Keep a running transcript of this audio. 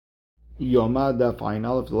Yomad Daf'ain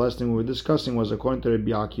Aleph. The last thing we were discussing was according to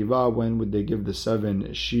Rabbi Akiva, when would they give the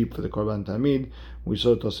 7 sheep for the Korban Tamid? We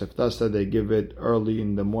saw Tosefta said they give it early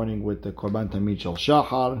in the morning with the Korban Tamid Shel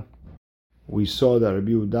Shachar. We saw that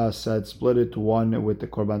Rabbi Yehuda said split it to 1 with the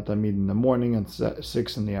Korban Tamid in the morning and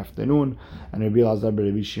 6 in the afternoon. And Rabbi Elazar ben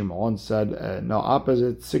Rabbi Shimon said no,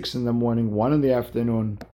 opposite, 6 in the morning, 1 in the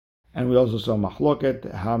afternoon. And we also saw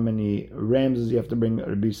Mahloket, how many rams does you have to bring?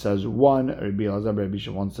 Rabbi says 1. Rabbi Elazar ben Rabbi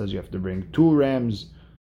Shimon says you have to bring 2 rams.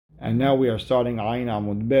 And now we are starting Ayin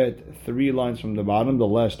Amud Bet, 3 lines from the bottom, the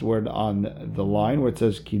last word on the line where it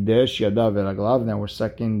says Kidesh Yadav Veraglav. Now we're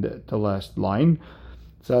second to last line.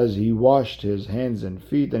 It says he washed his hands and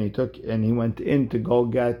feet and he went in to go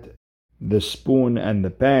get the spoon and the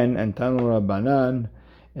pan and Tanura Banan.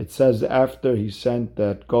 It says after he sent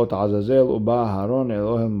that go to Azazel Uba Haron El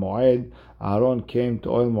Ohel Moed. Aaron came to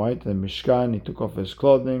Ohel Moed to the Mishkan. He took off his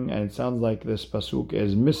clothing, and it sounds like this pasuk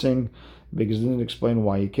is missing because it doesn't explain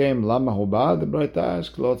why he came. Lama Huba, the Braita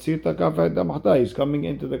asks, he's coming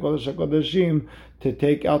into the Kodesh HaKodeshim to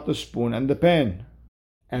take out the spoon and the pan.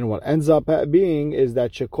 And what ends up being is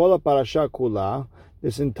that Shekola Parasha Kula,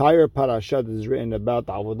 this entire parasha that is written about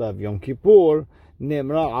Avodah of Yom Kippur,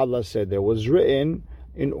 Nemra Allah said there was written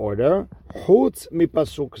in order, Chutz mi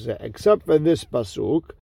pasuk ze, except for this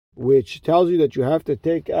pasuk, which tells you that you have to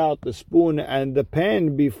take out the spoon and the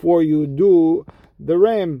pan before you do the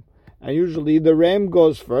ram. And usually the ram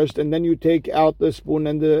goes first, and then you take out the spoon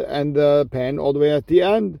and the pan all the way at the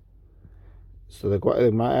end. So the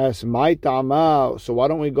Gemara asks, "My tama." So why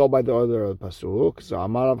don't we go by the order of the pasuk? So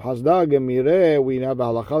Amar Rav Hasda Gemire, we have a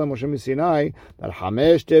halacha Moshe Sinai that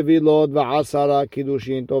Hamesh tevilot va'asara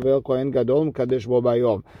kiddushin tovel kohen gadol mekadesh bo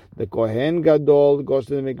bayom. The kohen gadol goes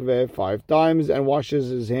to the mikveh 5 times and washes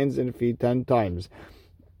his hands and feet 10 times.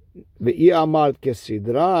 Ve'i amart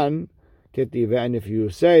kesidran ketive. And if you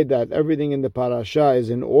say that everything in the parasha is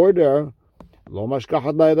in order, Lo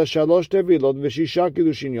mashkachat la'eda shalosh tevilot v'shisha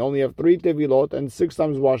kiddushin. You only have 3 tevilot and 6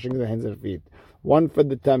 times washing the hands and feet. 1 for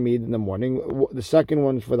the tamid in the morning, the second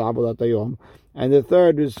one is for the avodat hayom, and the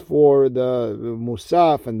third is for the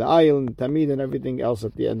musaf and the ayil and the tamid and everything else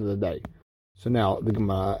at the end of the day. So now the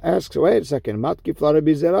Gemara asks, wait a second, matkif la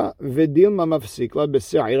Rabbi Zera v'dilma mafsikla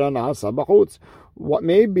b'se'ira na'asa b'chutz. What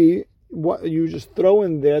maybe what you just throw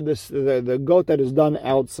in there the goat that is done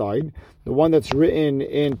outside, the one that's written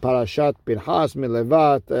in Parashat Pinchas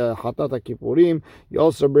Milevat Hatat HaKippurim. You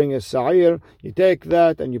also bring a sa'ir. You take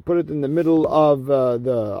that and you put it in the middle of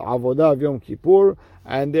the Avodah of Yom Kippur,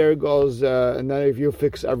 and there goes. And then if you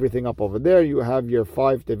fix everything up over there, you have your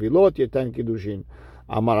 5 tevilot, your 10 kiddushin.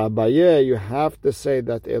 Amar Abaye, you have to say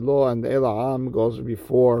that Elo and Ela'am goes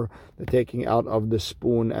before the taking out of the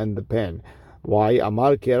spoon and the pan. Why?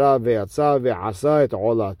 Amar kera ve'atza ve'asa et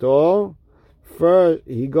olato. First,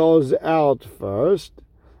 he goes out first.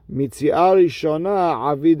 Mitziah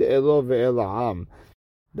rishona avid elo ve'ela'am.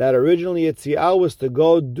 That originally Yetziah was to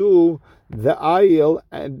go do the ayil,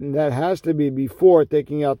 and that has to be before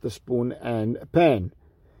taking out the spoon and pan.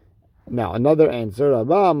 Now, another answer.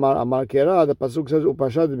 Rabba Amar kera, the pasuk says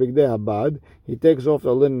upashat bigdei habad. He takes off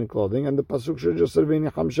the linen clothing, and the pasuk should just say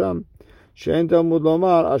v'nicham sham. She'en Talmud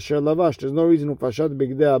lomar asher lavash. There's no reason upashat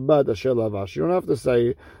bigdei abad asher lavash. You don't have to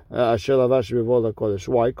say asher lavash b'vol hakodesh.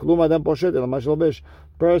 Why? Klum adam poshet el mash lobesh.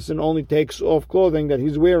 Person only takes off clothing that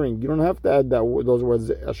he's wearing. You don't have to add those words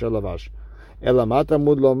asher lavash. Elamat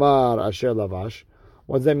Talmud lomar asher lavash.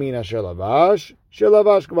 What does that mean asher lavash? Asher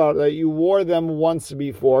lavash kvar, that you wore them once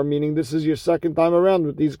before, meaning this is your second time around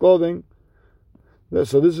with these clothing.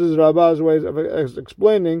 So this is Rabbah's way of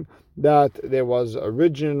explaining that there was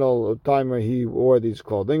original time where he wore these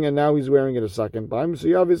clothing, and now he's wearing it a second time. So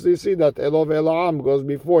you obviously see that Elov Ela'am goes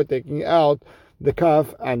before taking out the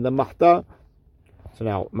kaf and the mahta. So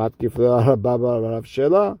now, Matkif Rabba Rav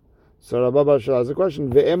Shela. So Rabba Rav Shela has a question.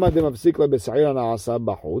 Ve'ema de mafsikla b'sa'ir na'asa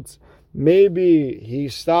b'chutz. Maybe he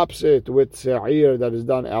stops it with sa'ir that is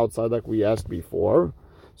done outside, like we asked before.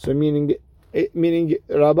 So meaning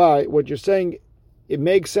Rabbi, what you're saying, it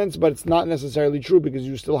makes sense, but it's not necessarily true because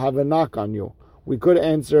you still have a knock on you. We could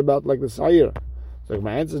answer about like the sa'ir. So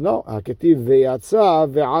my answer is no. Haketiv ve'yatsa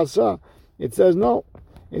ve'asa. It says no.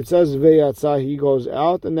 It says ve'yatsa, he goes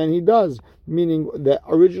out and then he does. Meaning that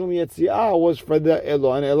originally Yetziah was for the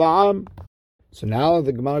Elo and Ela'am. So now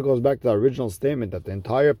the Gemara goes back to the original statement that the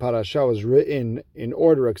entire parasha was written in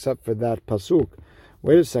order except for that pasuk.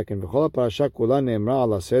 Wait a second. V'chol parasha kula ne'emra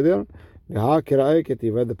ala seder. The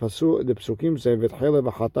psukim say v'tchele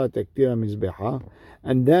v'chatat ektira mizbecha,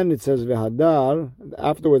 and then it says v'hadar.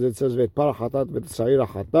 Afterwards it says v'tpar chatat v'tsaira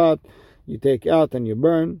chatat. You take out and you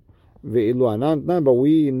burn, But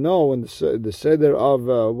we know in the seder of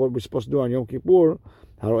what we're supposed to do on Yom Kippur,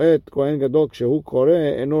 Kohen Gadol Kshehu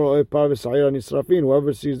Koreh Eno Ro'eh Par V'Sa'ir HaNisrafin.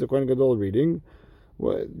 Whoever sees the Kohen Gadol reading,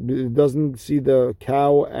 doesn't see the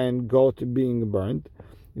cow and goat being burnt.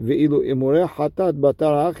 Ve'ilu imureh hatat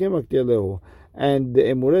batar hachim aktilehu. And the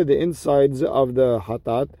imureh, the insides of the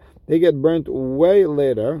hatat, they get burnt way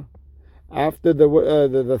later, after the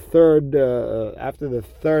third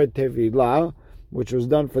tevilah, which was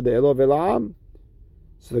done for the Elov Elam.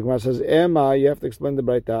 So the Gemara says, Emma, you have to explain the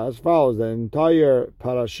Braita as follows: the entire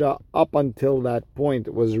parasha up until that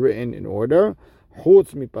point was written in order,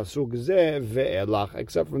 chutz mi pasuk zeh ve'elach,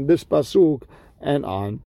 except from this pasuk and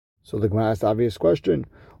on. So the Gemara asked the obvious question: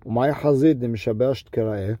 why are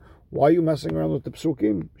you messing around with the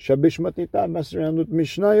psukim? Shabish matnita, messing around with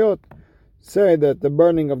mishnayot. Say that the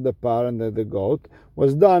burning of the par and the goat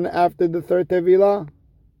was done after the third tevilah.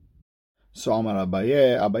 So Amar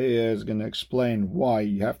Abaye is going to explain why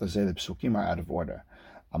you have to say the psukim are out of order.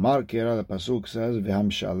 Amar Kira, the pasuk says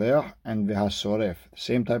v'hamshalech and v'hasoref, the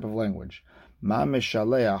same type of language. Ma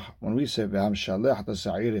meshalech, when we say v'hamshalech the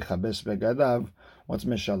sa'ir chabes begadav, what's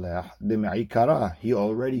meshalech? The me'ikara, he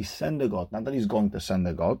already sent the goat, not that he's going to send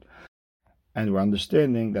the goat. And we're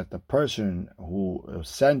understanding that the person who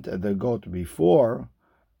sent the goat before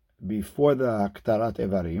the Haktarat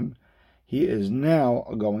Evarim, he is now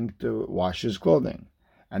going to wash his clothing.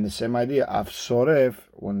 And the same idea, Af Soref,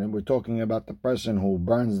 when we're talking about the person who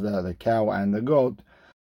burns the cow and the goat,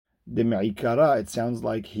 the Me'ikara, it sounds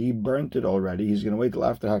like he burnt it already. He's going to wait till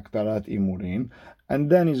after Haktarat Imurim, and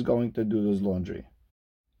then he's going to do his laundry.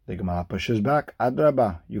 The Gemara pushes back.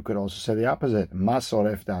 Adraba, you could also say the opposite. Ma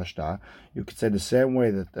soref dashta. You could say the same way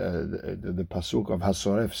that the pasuk of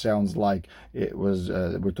hasoref sounds like it was.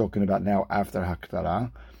 We're talking about now after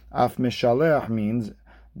haktara. Af mishalech means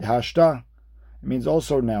dashta. It means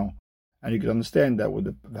also now, and you can understand that with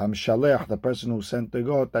the hamshalech, the person who sent the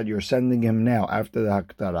goat, that you're sending him now after the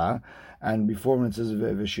haktara. And before, when it says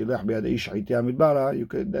v'shilech bi'ad ish ha'itiyah midbara, you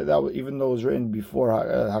could that even though it was written before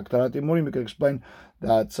haktarat imurim, you could explain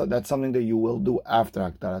that that's something that you will do after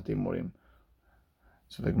Haktarat Imurim.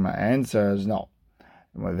 So my answer is no.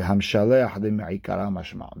 V'hamshalech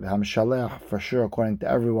for sure, according to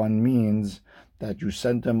everyone, means that you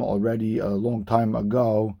sent them already a long time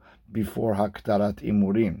ago before Haktarat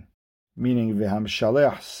Imurim. Meaning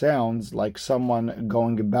v'hamshalech sounds like someone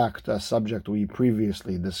going back to a subject we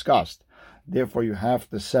previously discussed. Therefore, you have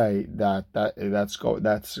to say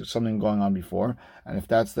that's something going on before, and if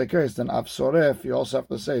that's the case, then af soref, you also have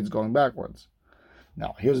to say it's going backwards.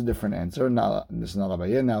 Now, here's a different answer. Now, this is not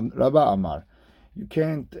Abaye. Now, Rabba Amar, you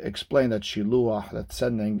can't explain that shiluach, that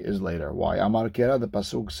sending, is later. Why? Amar Kera, the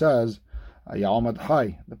pasuk says, Ya'amad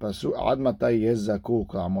Hai. The pasuk Ad Matai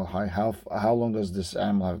Yezakuk Amad Hai. How long does this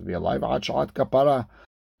animal have to be alive? Ad Sha'at Kapara,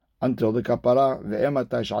 until the kapara.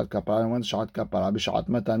 Ve'ematai Sha'at Kapara, and when Sha'at Kapara, B'Sha'at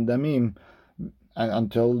Matan Damim, and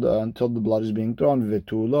until the blood is being thrown,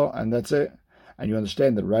 Vetulo, and that's it. And you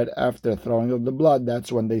understand that right after throwing of the blood,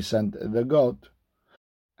 that's when they sent the goat,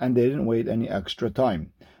 and they didn't wait any extra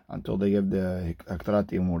time until they gave the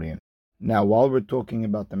Haktarat Imurim. Now, while we're talking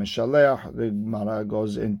about the Meshaleach, the Gemara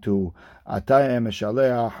goes into Atay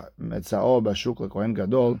Meshaleach Metzao Bashuk LeKohen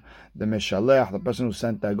Gadol. The Meshaleach, the person who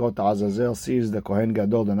sent the goat to Azazel, sees the Kohen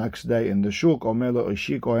Gadol the next day in the Shuk. Omelo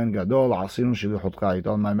Ishi Kohen Gadol Asinu Shilichutcha. He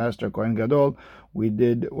told my master Kohen Gadol, we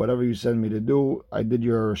did whatever you sent me to do. I did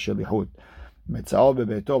your Shilichut. Metzao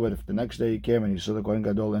Bebeto. But if the next day he came and he saw the Kohen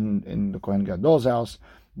Gadol in the Kohen Gadol's house,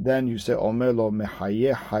 then you say Omelo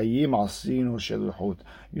Mehayeh Hayim Asinu Shelichut.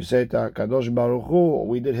 You say to Kadosh Baruch Hu,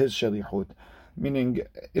 we did his Shelichut. Meaning,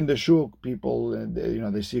 in the shuk, people,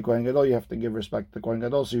 they see Kohen Gadol, you have to give respect to Kohen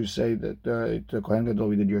Gadol, so you say that to Kohen Gadol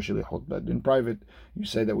we did your Shelichut. But in private, you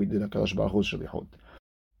say that we did a Kadosh Baruch Hu's Shelichut.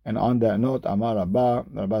 And on that note, Amar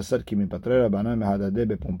Rabba said, Ki min patre Rabbanan mehadadeh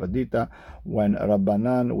bepumpadita, when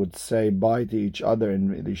Rabbanan would say bye to each other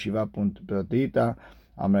in the Yeshiva Pumpadita,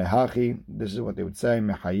 Amrei Hachi, this is what they would say,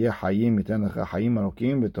 Mechayeh Hayim, Yiten Lecha Hayim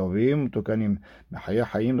Arokim, V'tovim, Tukanim, Mechayeh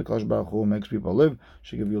Hayim, the Kadosh Baruch Hu makes people live,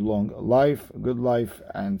 should give you long life, good life,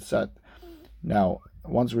 and set. Now,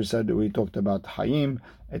 once we talked about Hayim,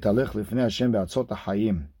 Et Alech Lifnei Hashem Be'atzot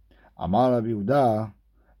HaHayim. Amar Rabbi Yehuda,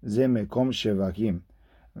 Ze Mekom Shevakim.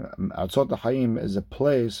 Atzot HaHayim is a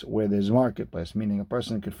place where there's marketplace, meaning a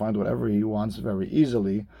person could find whatever he wants very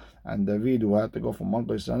easily. And David, who had to go from one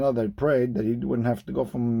place to another, prayed that he wouldn't have to go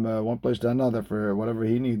from one place to another for whatever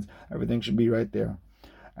he needs. Everything should be right there.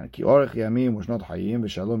 And Ki Orech Yamim U'Shnot Hayim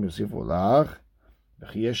V'Shalom Yosifu Lach.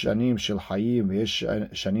 V'Chi Yesh Shanim Shel Hayim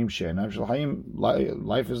V'Yesh Shanim She'enav Shel Hayim.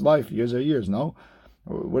 Life is life. Years are years, no?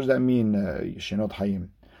 What does that mean, Shenot Hayim?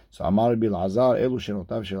 So Amar Bil'azar, Elu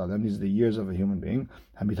Shenotav Shel Adam, these are the years of a human being.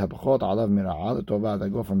 Hamitapachot Alav Mira'ah, Tovah, that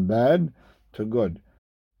go from bad to good.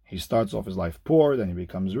 He starts off his life poor, then he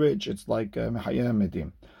becomes rich. It's like Mechayeh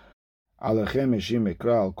Metim. Alechem Ishim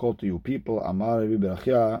Ekra, I'll call to you people. Amar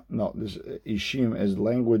Bil'achia, no, this Ishim is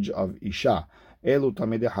language of Isha. Elu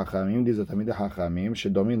Tamidei Hachamim, these are Tamidei Hachamim,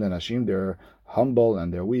 Shedomin Lanashim, they're humble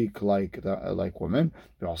and they're weak like women.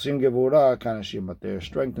 V'asim Gevurah Kanashim, but their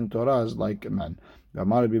strength in Torah is like men. If a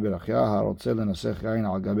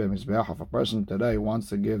person today wants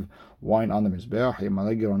to give wine on the Mizbeach,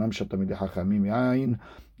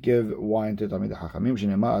 give wine to Tamidei Hachamim,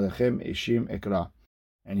 Shenema Alechem Ishim Ekra.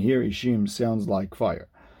 And here Ishim sounds like fire.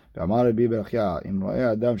 If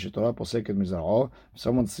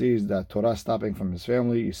someone sees that Torah stopping from his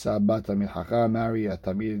family, marry a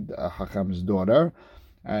Tamid Hacham's daughter,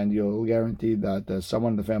 and you'll guarantee that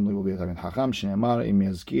someone in the family will be a Tamid Hacham.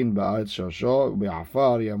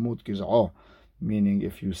 Meaning,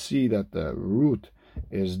 if you see that the root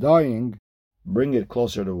is dying, bring it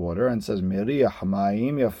closer to water, and says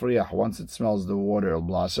once it smells the water, it'll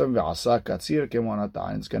blossom. It's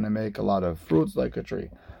going to make a lot of fruits like a tree.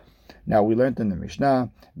 Now we learned in the Mishnah,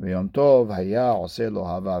 Yom Tov Haya Oseh Lo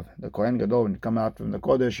Havav. The Kohen Gadol, when you come out from the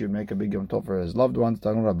Kodesh, you'd make a big Yom Tov for his loved ones.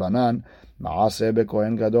 Tanu Rabbanan, Ma'aseh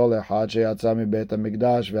beKohen Gadol Echad Sheyatza miBeit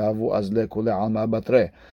HaMikdash veHavu Azle Kulei Alma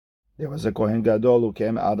Batre. There was a Kohen Gadol who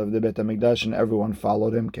came out of the Beit HaMikdash and everyone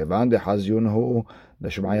followed him. Kevan deHazyunhu, the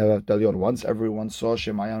Shemaya v'Telyon. Once everyone saw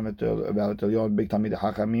Shemaya v'Telyon, big Tamidei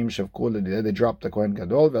Hachamim Shevkul, they dropped the Kohen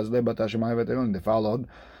Gadol, ve'Azle Bata Shemaya v'Telyon, they followed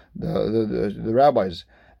the rabbis.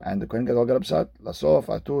 And the Kohen Gadol got upset. Lasof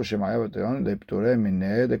atu Shemaya v'Telyon le'pturei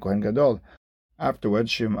minei the Kohen Gadol. Afterwards,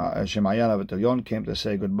 Shemaya v'Telyon came to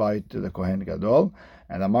say goodbye to the Kohen Gadol,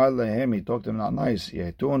 and Amar lehem, he talked to him not nice.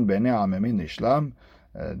 Yetun bnei amemin nishlam.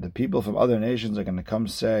 The people from other nations are going to come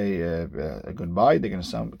say goodbye. They're going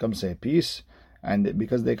to come say peace, and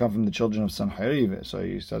because they come from the children of Sancheriv, so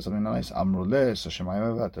he said something nice. Amruleh, so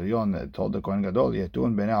Shemaya v'Telyon told the Kohen Gadol,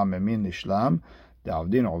 Yetun bnei amemin nishlam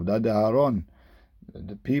de'avdin uvda de'Aaron.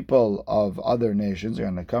 The people of other nations are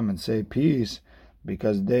going to come and say peace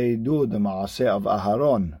because they do the ma'aseh of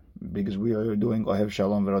Aharon, because we are doing Ohev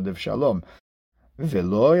Shalom v'Rodev Shalom.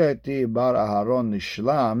 V'lo yati bar Aharon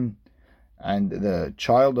nishlam, and the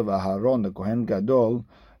child of Aharon, the Kohen Gadol,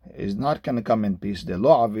 is not going to come in peace. The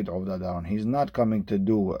lo avid ovdad Aharon. He's not coming to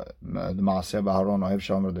do the ma'aseh of Aharon, Ohev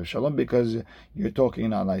Shalom v'Rodev Shalom, because you're talking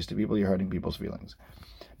not nice to people, you're hurting people's feelings.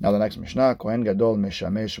 Now the next Mishnah, Kohen Gadol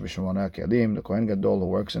Meshamesh V'Shmona Kelim, the Kohen Gadol who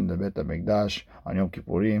works in the Beit HaMikdash on Yom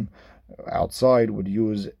Kippurim, outside would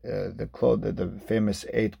use the famous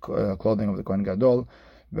 8 clothing of the Kohen Gadol,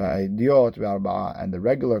 V'Idiot V'Arba'a, and the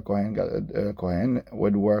regular Kohen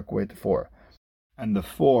would work with 4. And the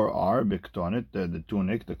 4 are Biktonet, the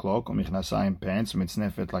tunic, the cloak, Umichnasayim, pants,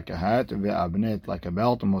 Mitznefet like a hat, Ve'abnet like a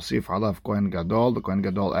belt, Mosif Halav Kohen Gadol, the Kohen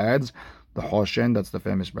Gadol adds the Hoshen, that's the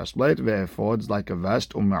famous breastplate, Ve'ephod, like a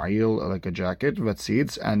vest, Uma'il, like a jacket,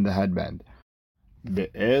 Ve'tzitz, and the headband.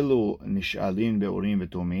 Be'elu nishalin be'urim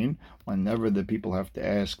v'tumim. Whenever the people have to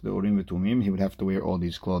ask the urim v'tumim, he would have to wear all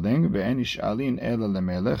these clothing. Ve'en nishalin ela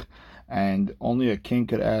lemelech, and only a king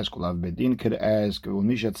could ask, Ulav bedin could ask,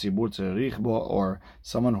 Umishat tzibur tzarich bo, or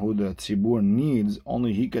someone who the tzibur needs,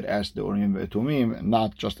 only he could ask the urim v'tumim,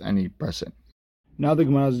 not just any person. Now the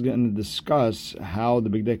Gemara is going to discuss how the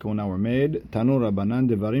Bigdei Kehuna were made. Tanur Rabbanan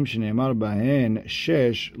devarim sheneimar bahen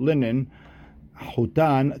shesh linen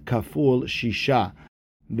hutan kaful shisha.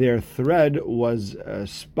 Their thread was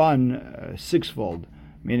spun 6-fold,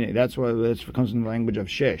 meaning that's what it comes from the language of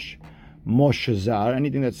shesh. Moshazar,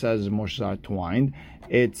 anything that says moshazar twined,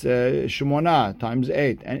 it's shmona times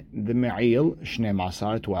 8. And the me'il shnei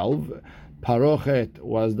masar 12. Parochet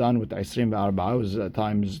was done with Isrim ve'arba, was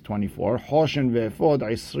times 24. Hoshen ve'efod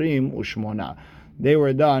Isrim u'shmona. They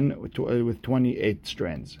were done with 28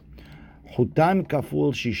 strands. Hutan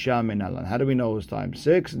kaful shisha menalan. How do we know it was times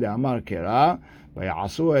 6? The Amar Kera,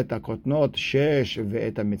 ויעשו את הכותנות 6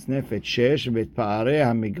 ואת המצנפת 6 ואת פערי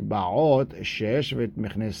המגבעות 6 ואת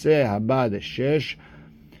מכנסי הבד 6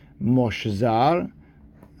 מושזר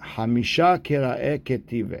 5 קראי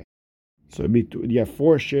כתיבה. So you have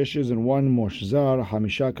 4 sheshes and 1 moshzar,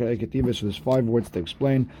 hamisha kara'i ketiva. So there's 5 words to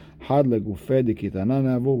explain. Had legufeh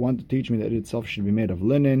dikitananavu, one to teach me that it itself should be made of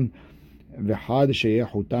linen. V'had sheyeh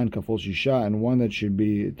hutan kafol shisha, and one that should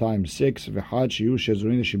be times 6. V'had sheyu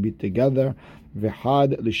shezurin, that should be together.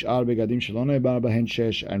 V'had lish'ar begadim shelonei bar bahen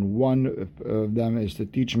shesh, and one of them is to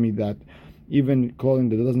teach me that even clothing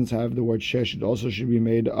that doesn't have the word shesh, it also should be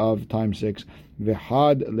made of times 6.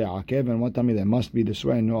 V'had le'akev, and one tell me that must be this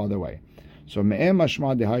way and no other way. So me'em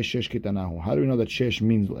mashma dehai shesh kitanahu. How do we know that shesh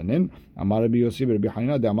means linen? Amar Rabbi Yossi Rabbi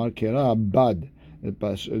Hanina de Amar Kera bad. The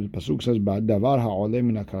pasuk says bad. Davar ha'oleh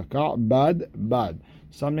min ha'karka' bad.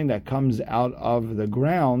 Something that comes out of the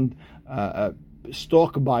ground,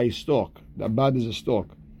 stalk by stalk. The bad is a stalk.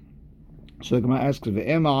 So the Gemara asks,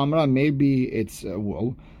 ve'ema amra, maybe it's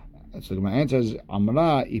wool. So the Gemara answers,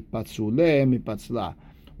 amra ipatzule mipatzla.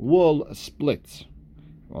 Wool splits.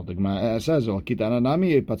 Well, the Gemara says, kitana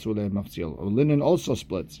nami ipatzule maftzil. Linen also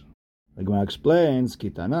splits. The Gemara explains,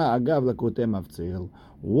 kitana agav lakute maftzil.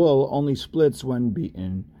 Wool only splits when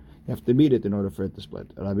beaten. You have to beat it in order for it to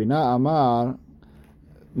split. Rabina amar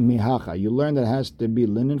mihacha. You learn that it has to be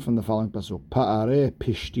linen from the following pasuk. Pa'are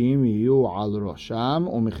pishtim yu al rosham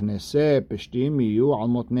u'michnese pishtim yu al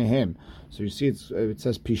motnehem. So you see it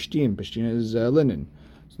says pishtim. Pishtim is linen.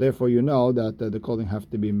 So therefore you know that the clothing have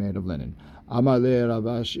to be made of linen. Amar le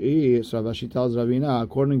Ravashi. So Ravashi tells Ravina,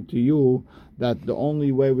 according to you, that the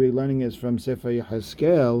only way we're learning is from Sefer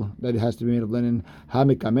Yehezkel, that it has to be made of linen. So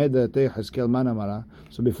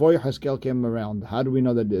before Yehezkel came around, how do we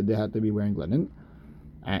know that they had to be wearing linen?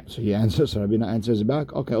 So he answers, so Rabina answers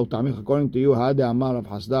back, okay, according to you, Hada Amar Rav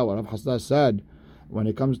Hasda, what Rav Hasda said, when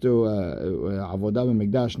it comes to Avodah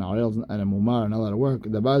Mikdash, Na'arel and Mumar and all that work,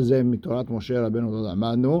 Dabar Zeh Mitorat Moshe Rabbeinu Lo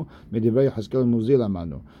Amanu, Midivrei Yehezkel Muzil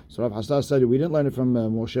Amanu. So Rav Hasda said, we didn't learn it from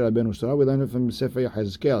Moshe Rabbeinu's Torah, we learned it from Sefer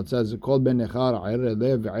Yehezkel. It says, Kol ben Nechar, Ayr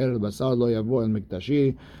Lev, Ayr Basar, Lo Yavo El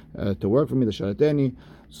Mikdashi, to work for me, the Sharateni.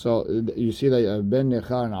 So you see that Ben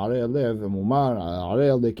Nechar and Arel Lev, Mumar,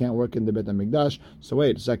 Arel, they can't work in the Bet HaMikdash. So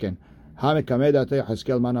wait a second. Before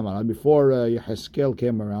Yehezkel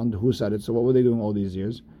came around, who said it? So what were they doing all these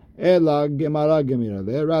years? Ela Gemara Gemira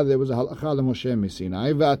there. Rather, there was a halacha Moshe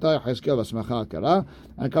Misinai. Ve'ata Yehezkel v'smacha akara.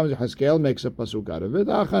 And comes Yehezkel, makes a pasuk out of it.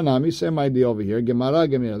 Achanami, same idea over here. Gemara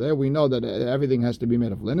Gemira there. We know that everything has to be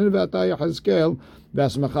made of linen. Ve'ata Yehezkel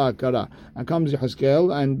v'smacha akara. And comes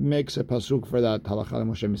Yehezkel and makes a pasuk for that halacha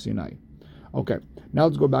Moshe Misinai. Okay, now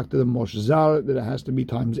let's go back to the moshzar, that it has to be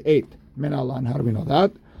times 8. Min alan, how do we know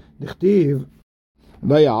that? Dichtiv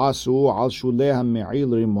ויעשו על שולי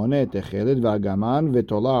המעיל רימוני תכלת והגמן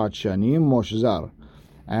ותולעת שנים מושזר.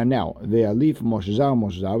 And now, והליף מושזר,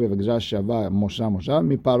 we have a גזרה שווה מושזר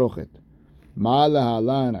מפרוכת. מה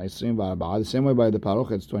להלן 24? The same way by the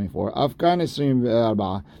parochet it's 24. אף כאן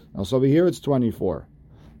 24. Also over here it's 24.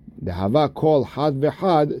 דהבה כל חד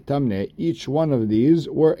וחד תמנה. Each one of these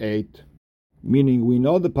were 8. Meaning, we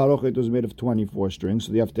know the parochet was made of 24 strings,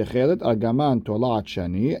 so the Techelet, Argaman, Tolat,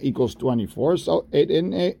 Shani equals 24, so 8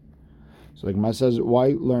 and 8. So the Gemara says,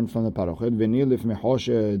 why learn from the parochet? V'nil if mehosh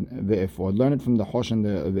ve'efod. Learn it from the hosh and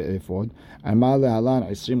the ve'efod. And ma lehalan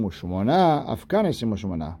 28, afkan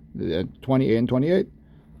 28 and 28.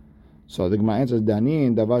 So the Gemara answers,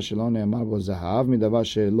 Danin, davar shelo ne'emar bo zahav, mi davar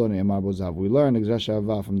shelo ne'emar bo zahav. We learn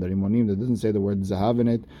Gzra from the Rimonim that doesn't say the word zahav in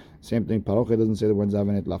it. Same thing, Parochet doesn't say the word zahav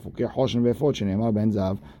in it. Lafukeh, Hosh and Ve'efod, shene'emar ben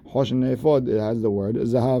zahav. Hosh and Ve'efod, it has the word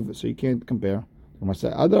zahav, so you can't compare. The Gemara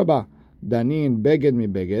says, Adraba, Danin, beged mi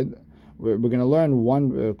beged. We're going to learn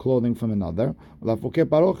one clothing from another. Lafukeh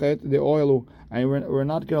parochet, the oil, and we're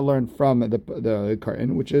not going to learn from the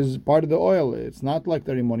curtain, which is part of the oil. It's not like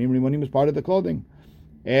the Rimonim. Rimonim is part of the clothing.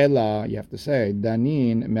 Ela, you have to say,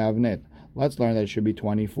 Danin me'avnet. Let's learn that it should be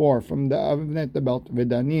 24 from the avnet, the belt.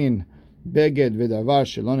 V'danin beged v'davar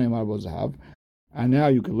shelo ne'emar bo zahav. And now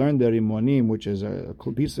you can learn the rimonim, which is a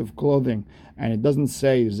piece of clothing, and it doesn't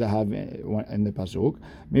say zahav in the pasuk.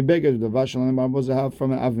 Mi beged v'davar shelo ne'emar bo zahav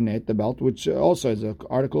from an avnet, the belt, which also is an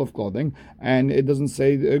article of clothing, and it doesn't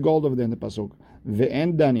say gold over there in the pasuk.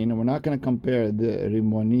 Ve'en danin, and we're not going to compare the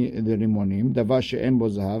rimonim, davar she'en bo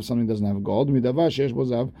zahav, something that doesn't have gold, mi davar she'esh bo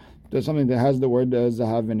zahav, there's something that has the word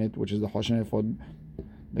zahav in it, which is the hosh and efod.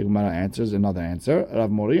 The Gemara answers another answer. Rav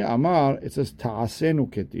Mori Amar, it says ta'asenu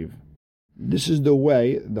ketiv. This is the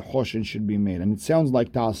way the hoshin should be made, and it sounds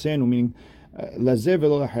like ta'asenu, meaning lazeh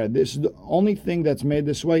v'lo laher. This is the only thing that's made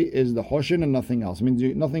this way is the hoshin and nothing else. It means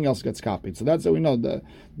nothing else gets copied. So that's how we know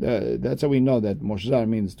that's how we know that moshzar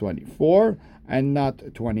means 24 and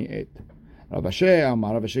not 28. Rav Ashi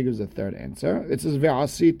Amar, Rav Ashi gives the third answer. It says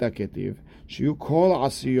ve'asita ketiv. Shiyu kol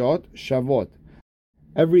asiyot shavot.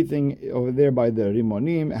 Everything over there by the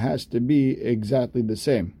rimonim has to be exactly the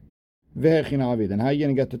same. And how are you going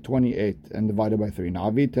to get to 28 and divide it by 3?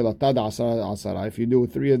 If you do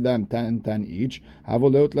 3 of them, 10 each, now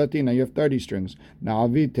you have 30 strings. So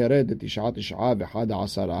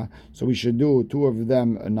we should do 2 of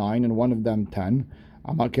them 9 and 1 of them 10.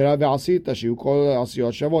 Everything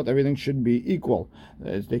should be equal.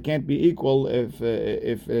 They can't be equal if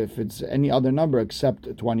it's any other number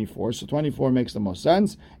except 24. So 24 makes the most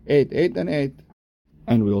sense. 8, 8, and 8.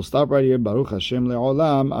 And we will stop right here. Baruch Hashem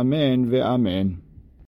le'olam. Amen ve'amen.